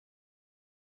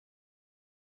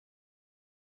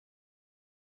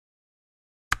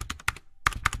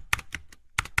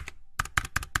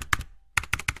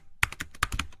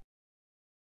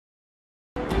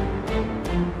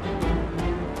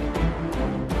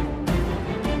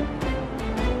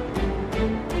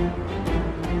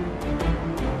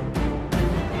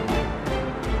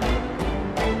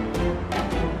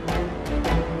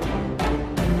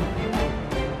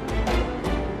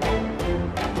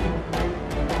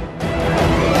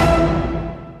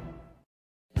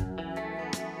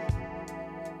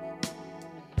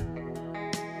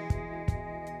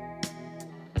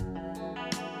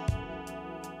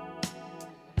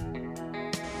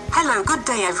Hello, good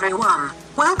day everyone.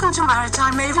 Welcome to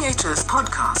Maritime Aviators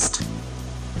podcast.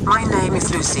 My name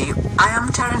is Lucy. I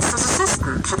am Terence's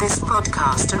assistant for this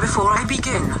podcast, and before I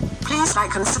begin, please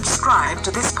like and subscribe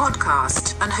to this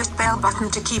podcast and hit bell button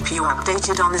to keep you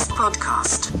updated on this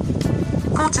podcast.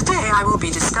 For today I will be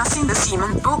discussing the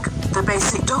Seaman book, the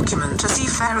basic document a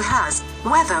seafarer has,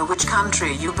 whether which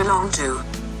country you belong to.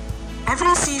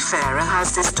 Every seafarer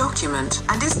has this document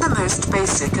and is the most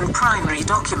basic and primary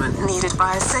document needed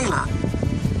by a sailor.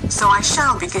 So I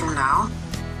shall begin now.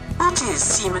 What is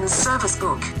Seaman's service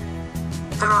book?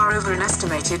 There are over an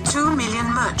estimated 2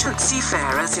 million merchant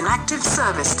seafarers in active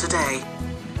service today.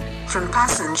 From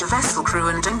passenger vessel crew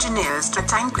and engineers to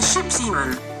tanker ship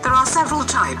seamen, there are several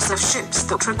types of ships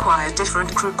that require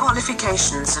different crew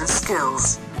qualifications and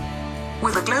skills.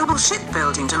 With a global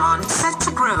shipbuilding demand set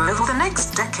to grow over the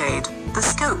next decade, the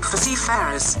scope for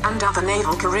seafarers and other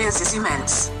naval careers is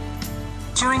immense.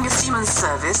 During a seaman's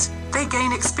service, they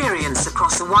gain experience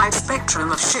across a wide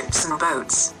spectrum of ships and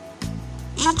boats.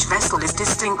 Each vessel is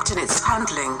distinct in its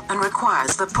handling and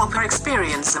requires the proper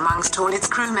experience amongst all its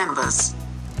crew members.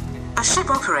 A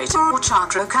ship operator or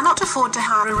charterer cannot afford to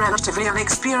hire a relatively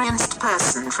unexperienced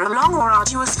person for a long or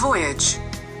arduous voyage.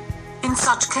 In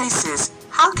such cases,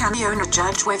 how can the owner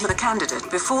judge whether the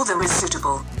candidate before them is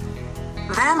suitable?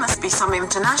 There must be some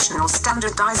international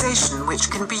standardization which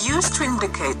can be used to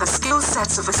indicate the skill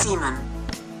sets of a seaman.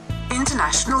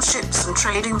 International ships and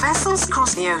trading vessels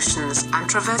cross the oceans and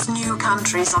traverse new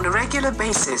countries on a regular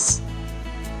basis.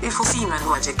 If a seaman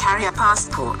were to carry a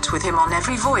passport with him on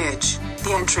every voyage,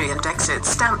 the entry and exit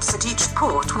stamps at each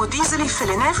port would easily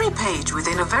fill in every page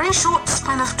within a very short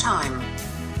span of time.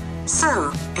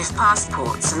 So, if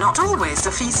passports are not always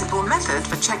a feasible method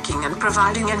for checking and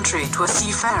providing entry to a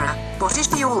seafarer, what is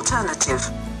the alternative?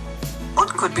 What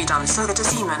could be done so that a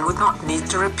seaman would not need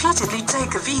to repeatedly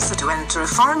take a visa to enter a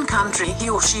foreign country he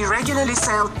or she regularly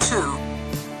sailed to?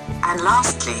 And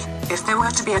lastly, if there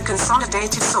were to be a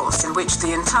consolidated source in which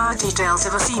the entire details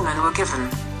of a seaman were given,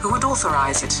 who would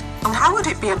authorize it, and how would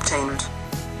it be obtained?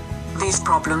 These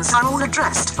problems are all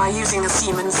addressed by using a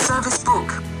seaman's service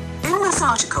book. In this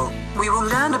article, we will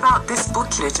learn about this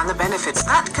booklet and the benefits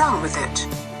that come with it.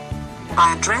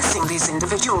 By addressing these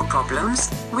individual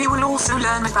problems, we will also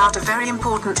learn about a very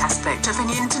important aspect of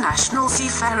any international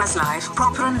seafarer's life: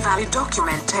 proper and valid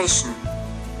documentation.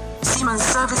 Seaman's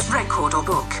Service Record or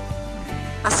Book.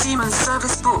 A Seaman's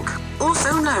Service Book,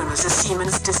 also known as a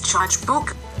Seaman's Discharge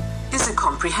Book, is a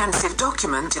comprehensive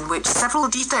document in which several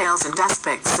details and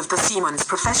aspects of the seaman's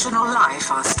professional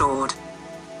life are stored.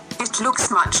 It looks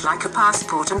much like a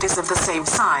passport and is of the same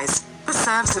size, but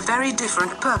serves a very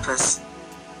different purpose.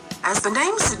 As the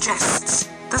name suggests,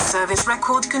 the service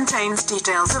record contains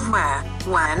details of where,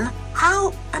 when,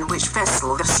 how, and which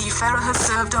vessel the seafarer has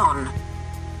served on.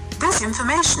 This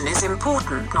information is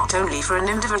important not only for an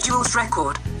individual's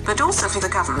record, but also for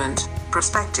the government,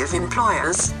 prospective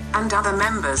employers, and other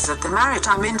members of the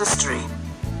maritime industry.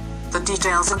 The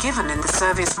details are given in the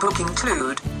service book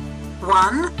include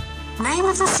 1. Name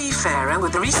of the seafarer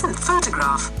with a recent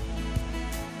photograph.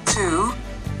 2.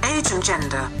 Age and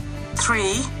gender.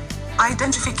 3.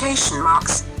 Identification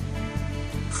marks.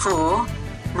 4.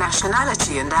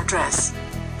 Nationality and address.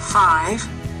 5.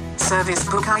 Service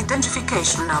book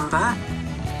identification number.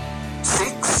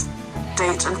 6.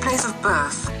 Date and place of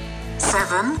birth.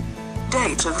 7.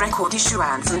 Date of record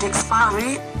issuance and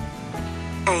expiry.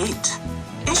 8.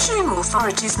 Issuing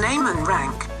authority's name and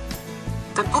rank.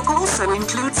 The book also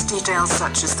includes details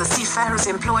such as the seafarer's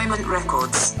employment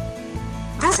records.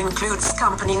 This includes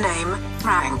company name,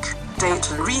 rank,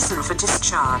 date and reason for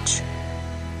discharge.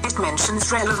 It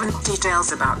mentions relevant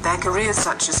details about their career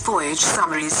such as voyage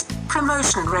summaries,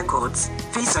 promotion records,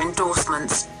 visa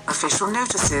endorsements, official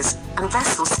notices, and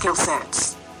vessel skill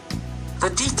sets.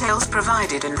 The details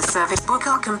provided in the service book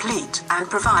are complete and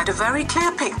provide a very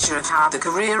clear picture of how the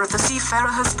career of the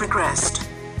seafarer has progressed.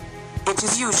 It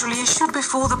is usually issued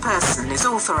before the person is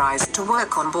authorized to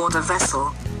work on board a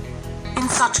vessel. In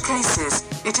such cases,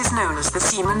 it is known as the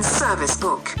Seaman's Service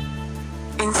Book.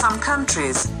 In some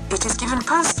countries, it is given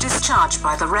post-discharge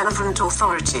by the relevant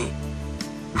authority.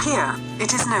 Here,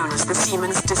 it is known as the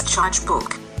Seaman's Discharge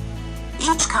Book.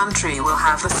 Each country will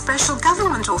have a special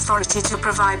government authority to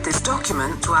provide this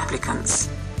document to applicants.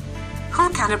 Who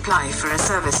can apply for a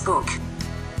service book?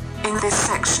 In this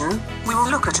section, we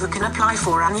will look at who can apply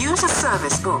for and use a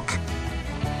service book.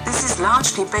 This is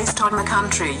largely based on the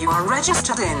country you are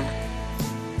registered in.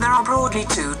 There are broadly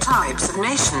two types of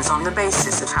nations on the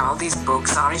basis of how these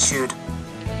books are issued.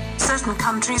 Certain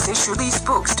countries issue these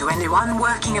books to anyone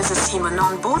working as a seaman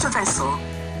on board a vessel.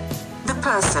 The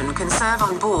person can serve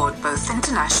on board both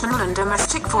international and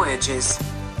domestic voyages.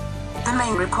 The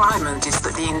main requirement is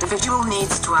that the individual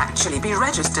needs to actually be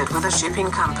registered with a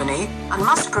shipping company, and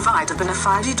must provide a bona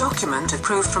fide document of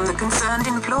proof from the concerned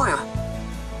employer.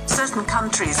 Certain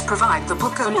countries provide the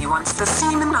book only once the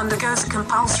seaman undergoes a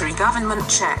compulsory government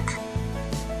check.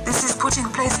 This is put in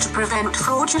place to prevent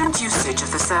fraudulent usage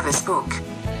of the service book.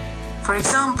 For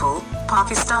example,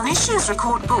 Pakistan issues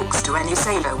record books to any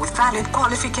sailor with valid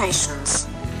qualifications.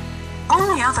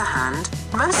 On the other hand,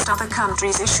 most other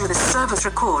countries issue the service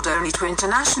record only to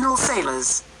international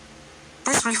sailors.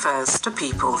 This refers to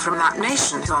people from that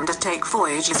nation who undertake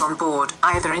voyages on board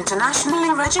either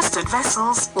internationally registered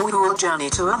vessels or who will journey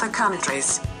to other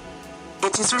countries.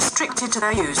 It is restricted to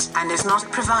their use and is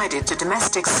not provided to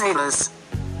domestic sailors.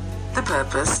 The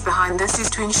purpose behind this is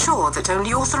to ensure that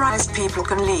only authorized people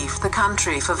can leave the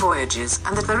country for voyages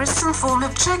and that there is some form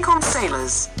of check on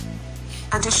sailors.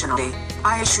 Additionally,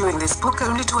 by issuing this book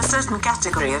only to a certain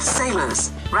category of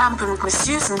sailors, rampant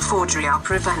misuse and forgery are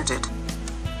prevented.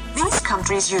 These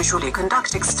countries usually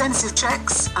conduct extensive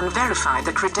checks and verify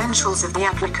the credentials of the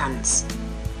applicants.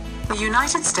 The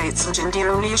United States and India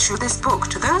only issue this book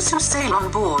to those who sail on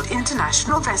board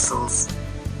international vessels.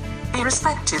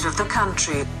 Irrespective of the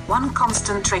country, one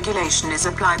constant regulation is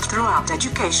applied throughout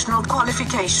educational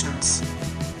qualifications.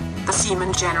 The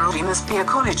seaman generally must be a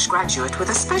college graduate with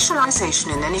a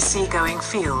specialization in any seagoing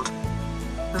field.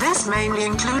 This mainly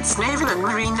includes naval and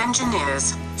marine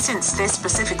engineers, since they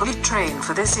specifically train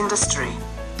for this industry.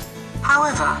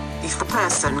 However, if the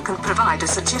person can provide a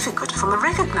certificate from a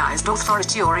recognized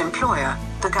authority or employer,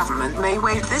 the government may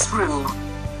waive this rule.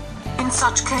 In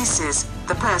such cases,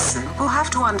 the person will have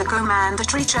to undergo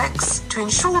mandatory checks to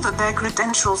ensure that their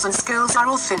credentials and skills are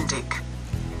authentic.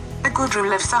 A good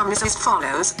rule of thumb is as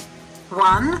follows.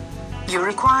 1. You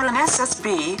require an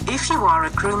SSB if you are a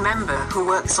crew member who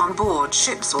works on board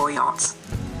ships or yachts.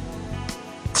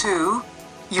 2.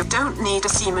 You don't need a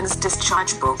seaman's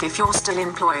discharge book if you're still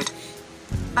employed.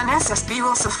 An SSB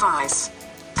will suffice.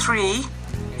 3.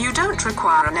 You don't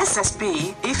require an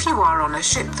SSB if you are on a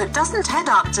ship that doesn't head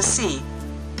out to sea.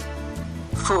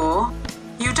 4.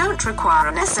 You don't require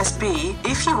an SSB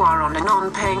if you are on a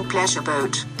non-paying pleasure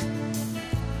boat.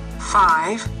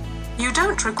 5. You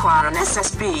don't require an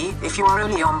SSB if you are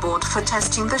only on board for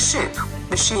testing the ship,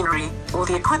 machinery, or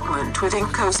the equipment within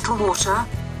coastal water.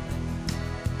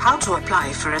 How to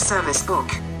apply for a service book?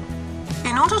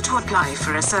 In order to apply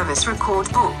for a service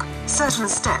record book, certain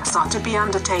steps are to be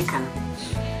undertaken.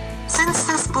 Since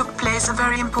this book plays a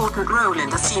very important role in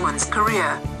the seaman's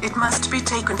career, it must be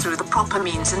taken through the proper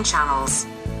means and channels.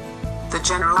 The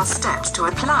general steps to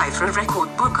apply for a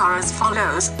record book are as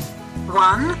follows.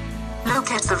 1.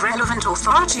 Locate the relevant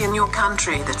authority in your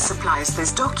country that supplies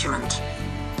this document.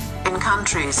 In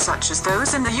countries such as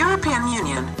those in the European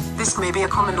Union, this may be a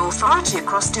common authority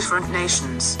across different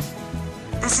nations.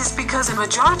 This is because a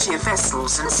majority of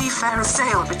vessels and seafarers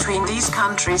sail between these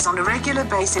countries on a regular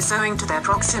basis owing to their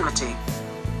proximity.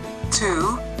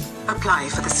 2. Apply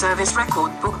for the service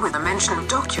record book with a mention of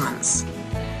documents.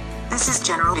 This is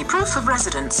generally proof of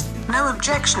residence, no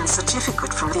objection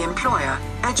certificate from the employer,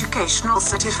 educational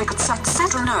certificates,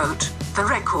 etc. Note, the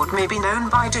record may be known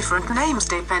by different names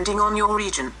depending on your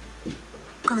region.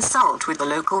 Consult with the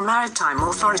local maritime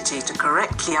authority to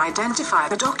correctly identify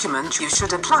the document you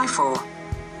should apply for.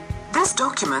 This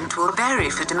document will vary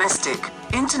for domestic,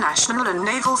 international and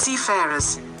naval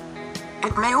seafarers.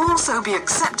 It may also be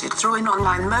accepted through an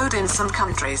online mode in some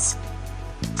countries.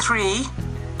 3.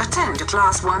 Attend a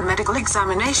Class 1 medical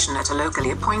examination at a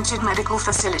locally appointed medical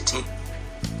facility.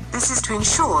 This is to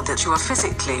ensure that you are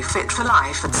physically fit for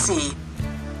life at sea.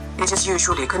 It is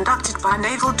usually conducted by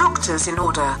naval doctors in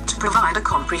order to provide a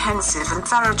comprehensive and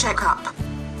thorough checkup.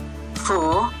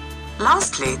 4.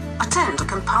 Lastly, attend a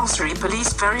compulsory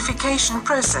police verification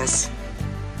process.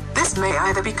 This may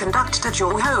either be conducted at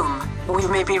your home, or you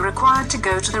may be required to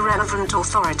go to the relevant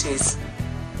authorities.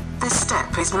 This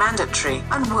step is mandatory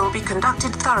and will be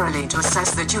conducted thoroughly to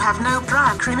assess that you have no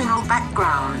prior criminal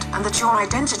background and that your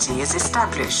identity is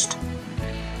established.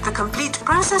 The complete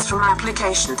process from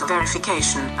application to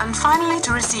verification and finally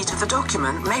to receipt of the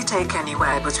document may take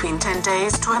anywhere between 10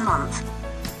 days to a month.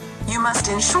 You must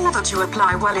ensure that you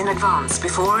apply well in advance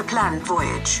before a planned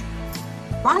voyage.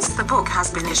 Once the book has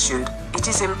been issued, it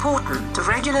is important to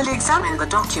regularly examine the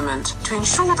document to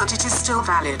ensure that it is still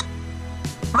valid.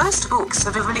 Most books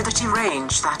have a validity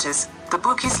range, that is, the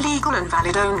book is legal and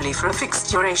valid only for a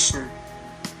fixed duration.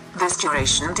 This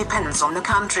duration depends on the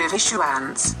country of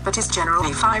issuance, but is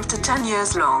generally 5 to 10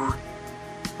 years long.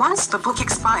 Once the book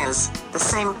expires, the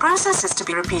same process is to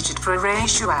be repeated for a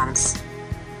reissuance.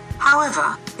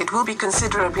 However, it will be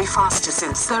considerably faster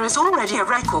since there is already a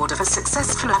record of a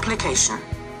successful application.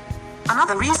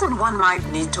 Another reason one might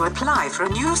need to apply for a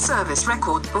new service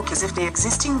record book is if the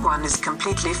existing one is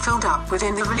completely filled up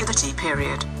within the validity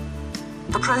period.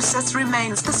 The process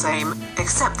remains the same,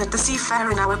 except that the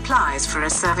seafarer now applies for a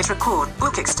service record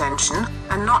book extension,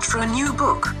 and not for a new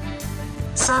book.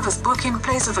 Service book in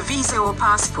place of a visa or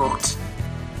passport.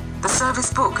 The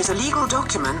service book is a legal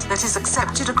document that is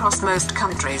accepted across most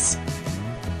countries.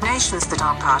 Nations that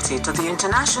are party to the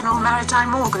International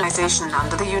Maritime Organization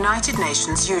under the United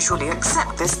Nations usually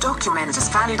accept this document as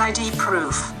valid ID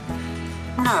proof.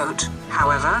 Note,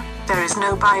 however, there is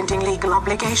no binding legal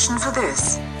obligation for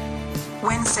this.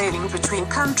 When sailing between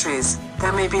countries,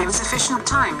 there may be insufficient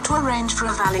time to arrange for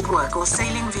a valid work or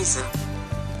sailing visa.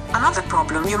 Another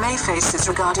problem you may face is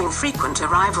regarding frequent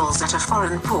arrivals at a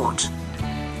foreign port.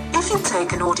 If you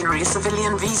take an ordinary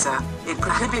civilian visa, it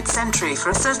prohibits entry for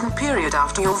a certain period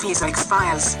after your visa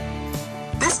expires.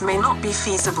 This may not be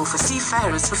feasible for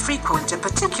seafarers who frequent a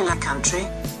particular country.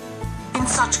 In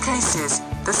such cases,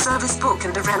 the service book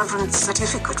and a relevant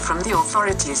certificate from the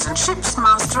authorities and ship's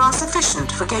master are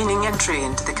sufficient for gaining entry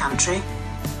into the country.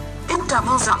 It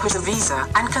doubles up as a visa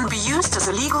and can be used as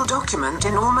a legal document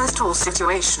in almost all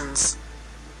situations.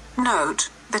 Note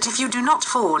that if you do not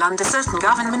fall under certain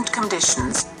government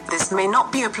conditions, this may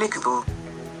not be applicable.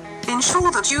 Ensure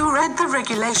that you read the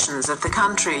regulations of the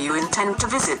country you intend to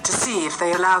visit to see if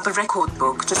they allow the record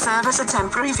book to serve as a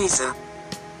temporary visa.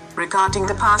 Regarding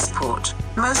the passport,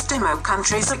 most IMO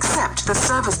countries accept the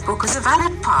service book as a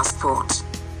valid passport.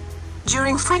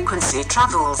 During frequency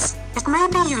travels, it may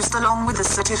be used along with the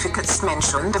certificates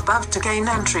mentioned above to gain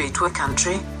entry to a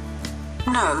country.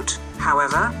 Note,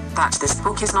 however, that this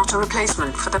book is not a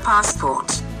replacement for the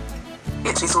passport.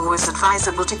 It is always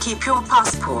advisable to keep your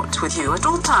passport with you at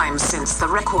all times since the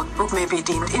record book may be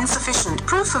deemed insufficient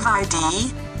proof of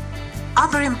ID.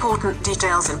 Other important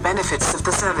details and benefits of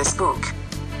the service book.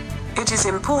 It is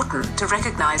important to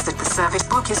recognize that the service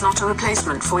book is not a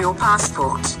replacement for your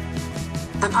passport.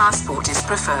 The passport is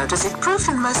preferred as it proof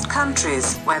in most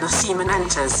countries where the seaman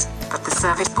enters, but the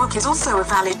service book is also a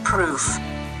valid proof.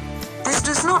 This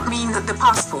does not mean that the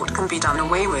passport can be done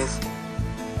away with.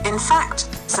 In fact,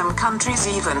 some countries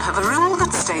even have a rule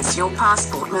that states your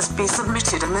passport must be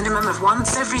submitted a minimum of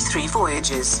once every 3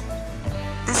 voyages.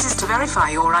 This is to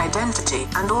verify your identity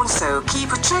and also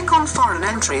keep a check on foreign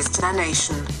entries to their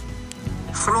nation.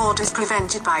 Fraud is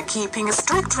prevented by keeping a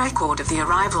strict record of the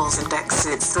arrivals and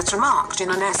exits that are marked in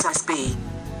an SSB.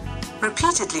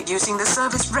 Repeatedly using the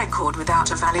service record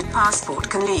without a valid passport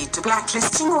can lead to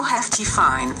blacklisting or hefty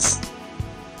fines.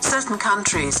 Certain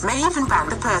countries may even ban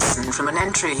the person from an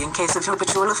entry in case of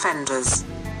habitual offenders.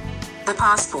 The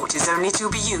passport is only to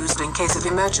be used in case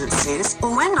of emergencies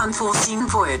or when unforeseen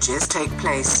voyages take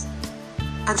place.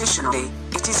 Additionally,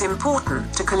 it is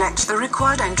important to collect the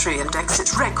required entry and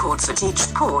exit records at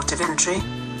each port of entry.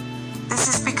 This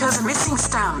is because a missing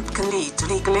stamp can lead to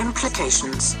legal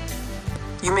implications.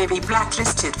 You may be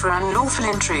blacklisted for unlawful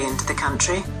entry into the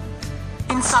country.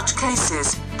 In such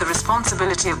cases, the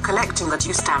responsibility of collecting the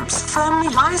due stamps firmly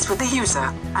lies with the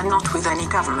user, and not with any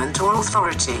government or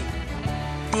authority.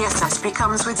 The SSB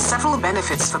comes with several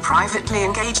benefits for privately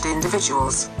engaged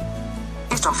individuals.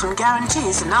 It often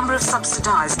guarantees a number of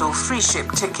subsidized or free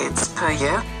ship tickets per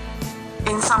year.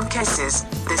 In some cases,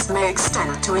 this may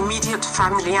extend to immediate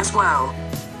family as well.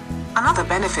 Another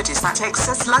benefit is that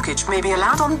excess luggage may be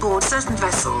allowed on board certain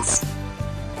vessels.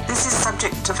 This is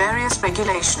subject to various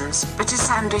regulations, but is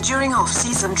handy during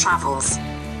off-season travels.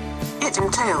 It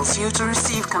entails you to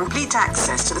receive complete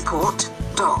access to the port,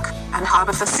 dock, and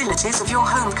harbor facilities of your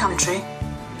home country.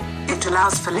 It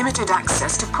allows for limited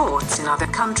access to ports in other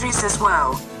countries as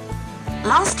well.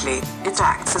 Lastly, it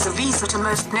acts as a visa to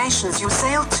most nations you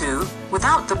sail to,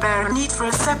 without the bare need for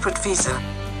a separate visa.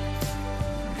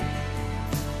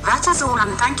 That is all,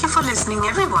 and thank you for listening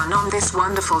everyone on this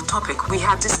wonderful topic we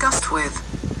had discussed with.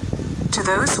 To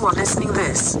those who are listening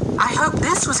this, I hope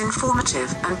this was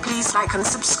informative, and please like and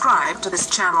subscribe to this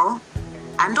channel.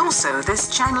 And also this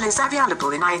channel is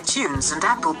available in iTunes and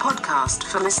Apple Podcast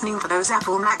for listening for those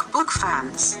Apple MacBook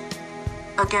fans.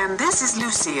 Again, this is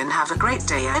Lucy, and have a great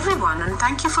day everyone, and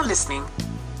thank you for listening.